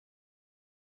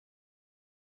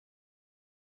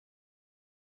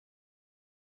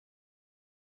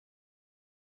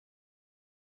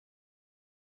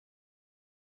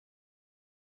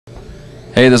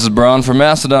Hey, this is Brann from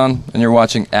Mastodon, and you're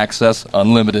watching Access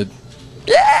Unlimited.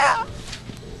 Yeah!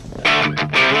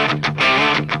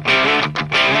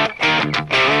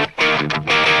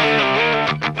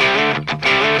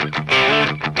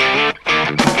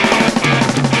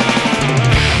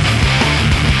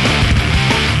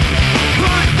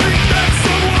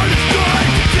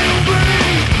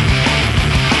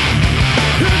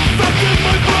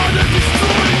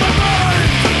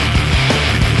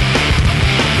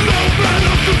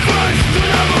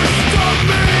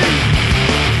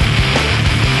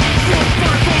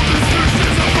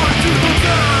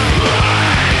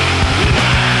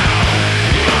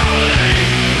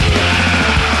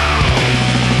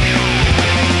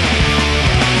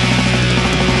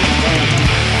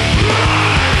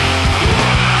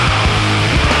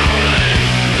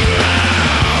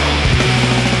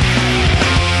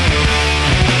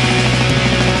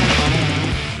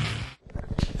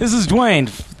 This is Dwayne,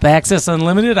 with Access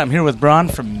Unlimited. I'm here with Brann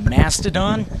from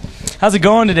Mastodon. How's it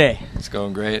going today? It's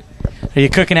going great. Are you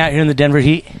cooking out here in the Denver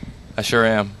heat? I sure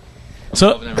am. I'm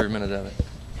loving every minute of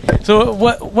it. So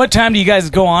what time do you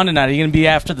guys go on tonight? Are you going to be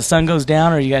after the sun goes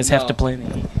down, or you guys have to play in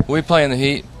the heat? We play in the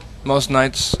heat most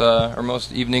nights, or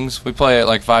most evenings. We play at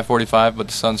like 5:45, but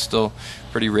the sun's still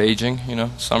pretty raging, you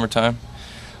know, summertime.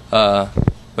 But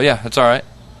yeah, it's all right.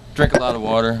 Drink a lot of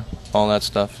water, all that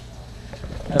stuff.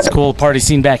 That's cool. Party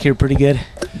scene back here pretty good?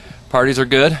 Parties are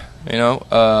good, you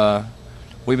know.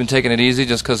 We've been taking it easy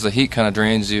just because the heat kind of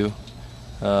drains you.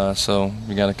 So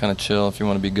you got to kind of chill if you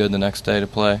want to be good the next day to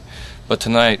play. But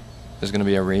tonight is going to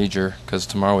be a rager because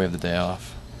tomorrow we have the day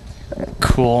off.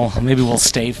 Cool. Maybe we'll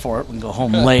stay for it and go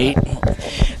home late.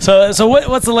 So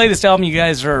what's the latest album you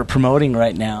guys are promoting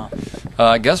right now?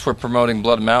 I guess we're promoting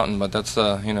Blood Mountain, but that's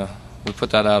you know, we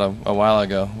put that out a while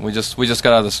ago. We just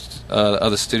got out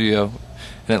of the studio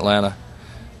in Atlanta,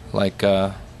 like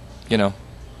you know,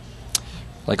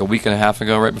 like a week and a half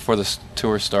ago, right before the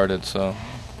tour started. So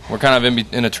we're kind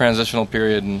of in a transitional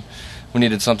period, and we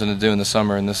needed something to do in the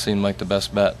summer, and this seemed like the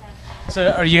best bet. So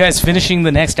are you guys finishing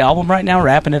the next album right now,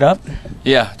 wrapping it up?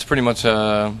 Yeah, it's pretty much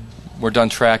we're done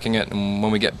tracking it, and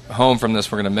when we get home from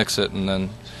this, we're gonna mix it, and then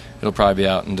it'll probably be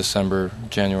out in December,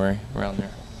 January, around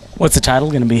there. What's the title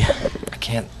going to be?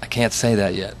 I can't say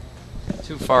that yet.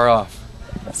 Too far off.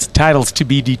 The title's to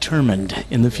be determined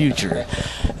in the future.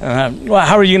 Well,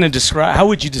 how are you going to describe? How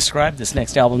would you describe this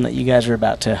next album that you guys are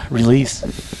about to release?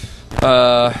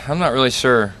 I'm not really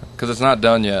sure because it's not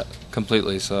done yet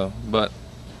completely. So, but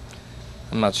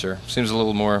I'm not sure. Seems a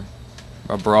little more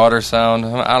a broader sound.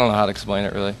 I don't know how to explain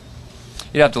it really.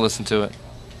 You have to listen to it.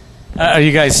 Are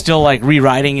you guys still like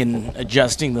rewriting and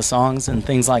adjusting the songs and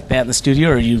things like that in the studio,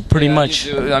 or are you pretty much?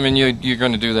 I mean, you're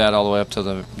going to do that all the way up to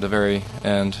the very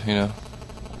end, you know.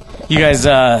 You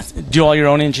guys do all your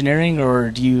own engineering,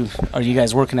 or are you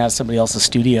guys working out of somebody else's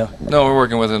studio? No, we're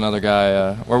working with another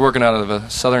guy. We're working out of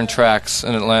Southern Tracks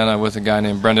in Atlanta with a guy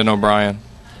named Brendan O'Brien.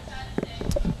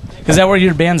 Is that where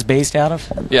your band's based out of?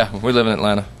 Yeah, we live in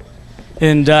Atlanta.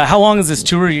 And how long is this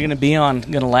tour you're going to be on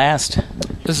going to last?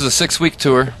 This is a 6-week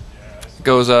tour.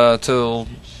 Goes till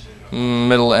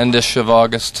middle-endish of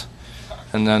August,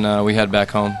 and then we head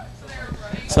back home.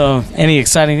 So, any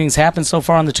exciting things happened so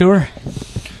far on the tour?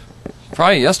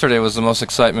 Probably yesterday was the most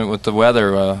excitement with the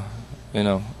weather. You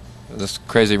know, this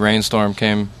crazy rainstorm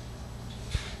came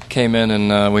in,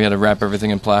 and we had to wrap everything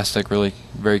in plastic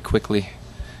very quickly,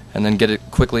 and then get it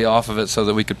quickly off of it so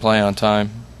that we could play on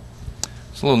time.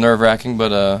 It's a little nerve-wracking,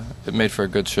 but it made for a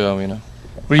good show, you know.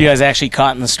 Were you guys actually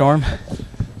caught in the storm?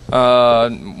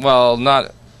 Well,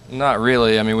 not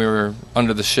really. I mean, we were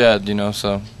under the shed, you know,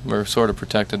 so we were sort of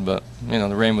protected. But you know,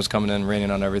 the rain was coming in,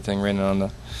 raining on everything, raining on the.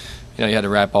 You know, you had to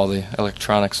wrap all the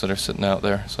electronics that are sitting out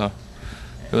there, so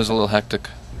it was a little hectic.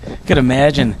 Could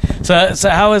imagine. So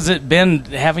how has it been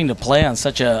having to play on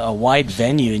such a wide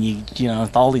venue, and you know,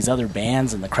 with all these other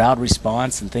bands and the crowd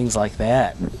response and things like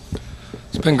that?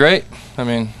 It's been great. I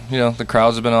mean, you know, the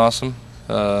crowds have been awesome.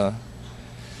 You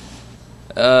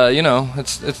know, I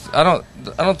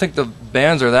don't think the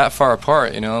bands are that far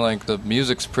apart. You know, like the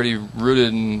music's pretty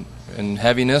rooted in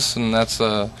heaviness, and that's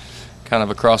kind of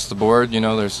across the board. You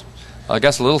know, there's I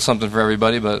guess a little something for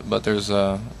everybody, but there's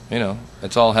you know,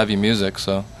 it's all heavy music.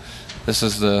 So this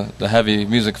is the heavy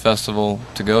music festival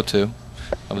to go to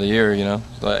of the year. You know,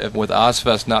 but with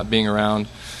Ozfest not being around,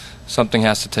 something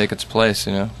has to take its place.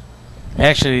 You know.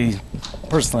 Actually,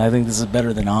 personally, I think this is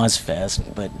better than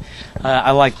Ozfest, but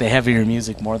I like the heavier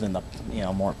music more than the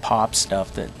more pop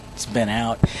stuff that's been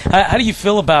out. How do you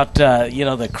feel about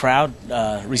the crowd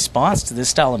response to this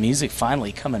style of music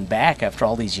finally coming back after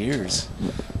all these years?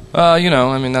 I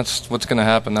mean, that's what's going to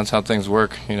happen. That's how things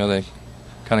work. You know, they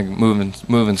kind of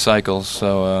moving cycles.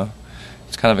 So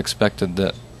it's kind of expected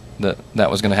that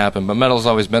was going to happen. But metal's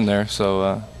always been there.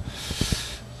 So,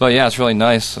 but yeah, it's really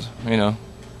nice. You know,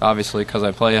 obviously because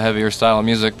I play a heavier style of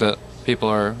music, that people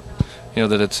are, you know,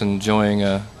 that it's enjoying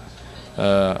a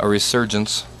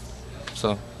resurgence.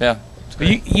 So yeah.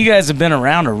 You guys have been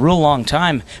around a real long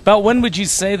time. About when would you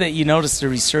say that you noticed a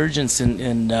resurgence in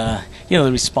you know,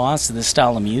 the response to this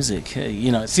style of music?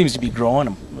 You know, it seems to be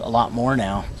growing a lot more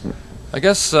now. I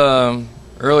guess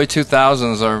early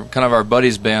 2000s are kind of our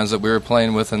buddies bands that we were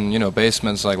playing with in, you know,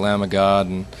 basements like Lamb of God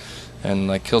and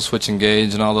like Killswitch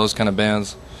Engage and all those kind of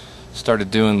bands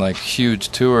started doing like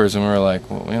huge tours, and we were like,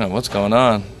 well, you know, what's going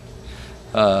on?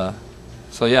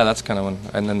 So yeah, that's kind of when,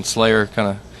 and then Slayer kind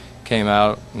of came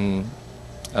out and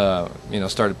you know,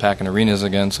 started packing arenas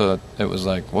again, so it was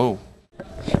like, whoa.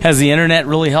 Has the internet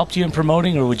really helped you in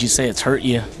promoting, or would you say it's hurt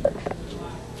you?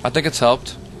 I think it's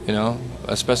helped, you know,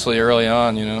 especially early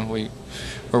on. You know,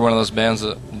 we're one of those bands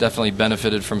that definitely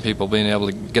benefited from people being able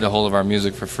to get a hold of our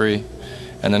music for free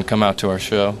and then come out to our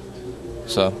show.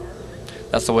 So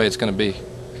that's the way it's going to be.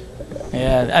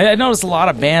 Yeah, I noticed a lot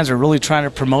of bands are really trying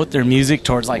to promote their music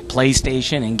towards like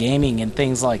PlayStation and gaming and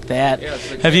things like that. Yeah,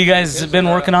 have you guys been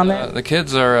working on that? The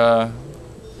kids are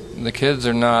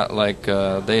not like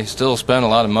they still spend a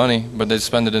lot of money, but they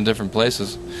spend it in different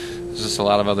places. There's just a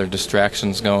lot of other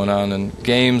distractions going on, and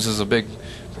games is a big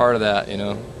part of that. You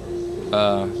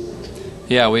know,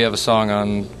 yeah, we have a song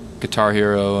on Guitar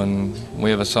Hero, and we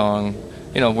have a song.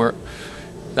 You know,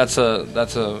 that's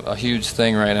a huge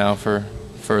thing right now for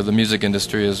the music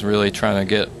industry, is really trying to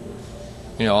get,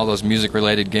 you know, all those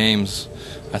music-related games.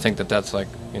 I think that's like,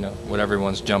 you know, what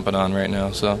everyone's jumping on right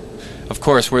now. So, of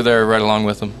course, we're there right along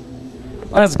with them.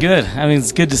 Well, that's good. I mean,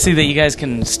 it's good to see that you guys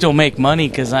can still make money,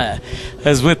 because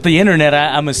as with the internet,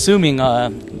 I'm assuming,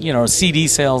 you know, CD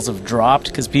sales have dropped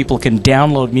because people can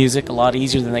download music a lot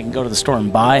easier than they can go to the store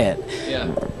and buy it.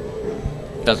 Yeah.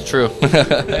 That's true.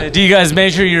 Do you guys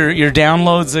measure your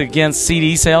downloads against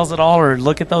CD sales at all, or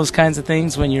look at those kinds of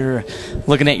things when you're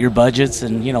looking at your budgets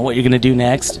and, you know, what you're going to do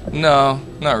next? No,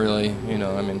 not really. You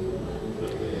know, I mean,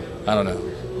 I don't know.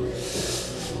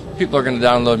 People are going to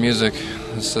download music.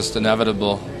 It's just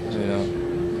inevitable, you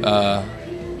know.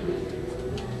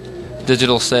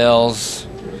 Digital sales,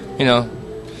 you know,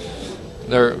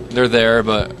 they're there,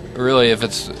 but really, if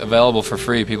it's available for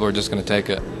free, people are just going to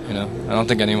take it. You know, I don't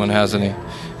think anyone has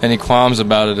any qualms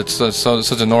about it. It's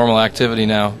such a normal activity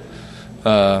now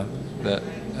that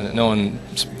no one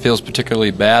feels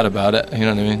particularly bad about it. You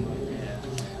know what I mean?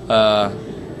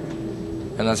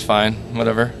 And that's fine.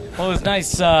 Whatever. Well, it was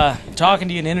nice talking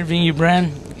to you and interviewing you,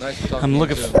 Brann. Nice to talk I'm to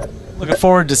looking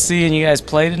forward to seeing you guys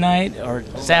play tonight or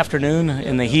this afternoon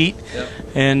in the heat. Yep.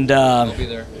 And I'll be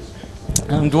there.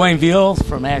 I'm Dwayne Veal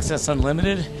from Access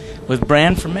Unlimited with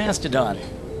Brann from Mastodon.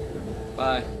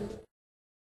 Bye.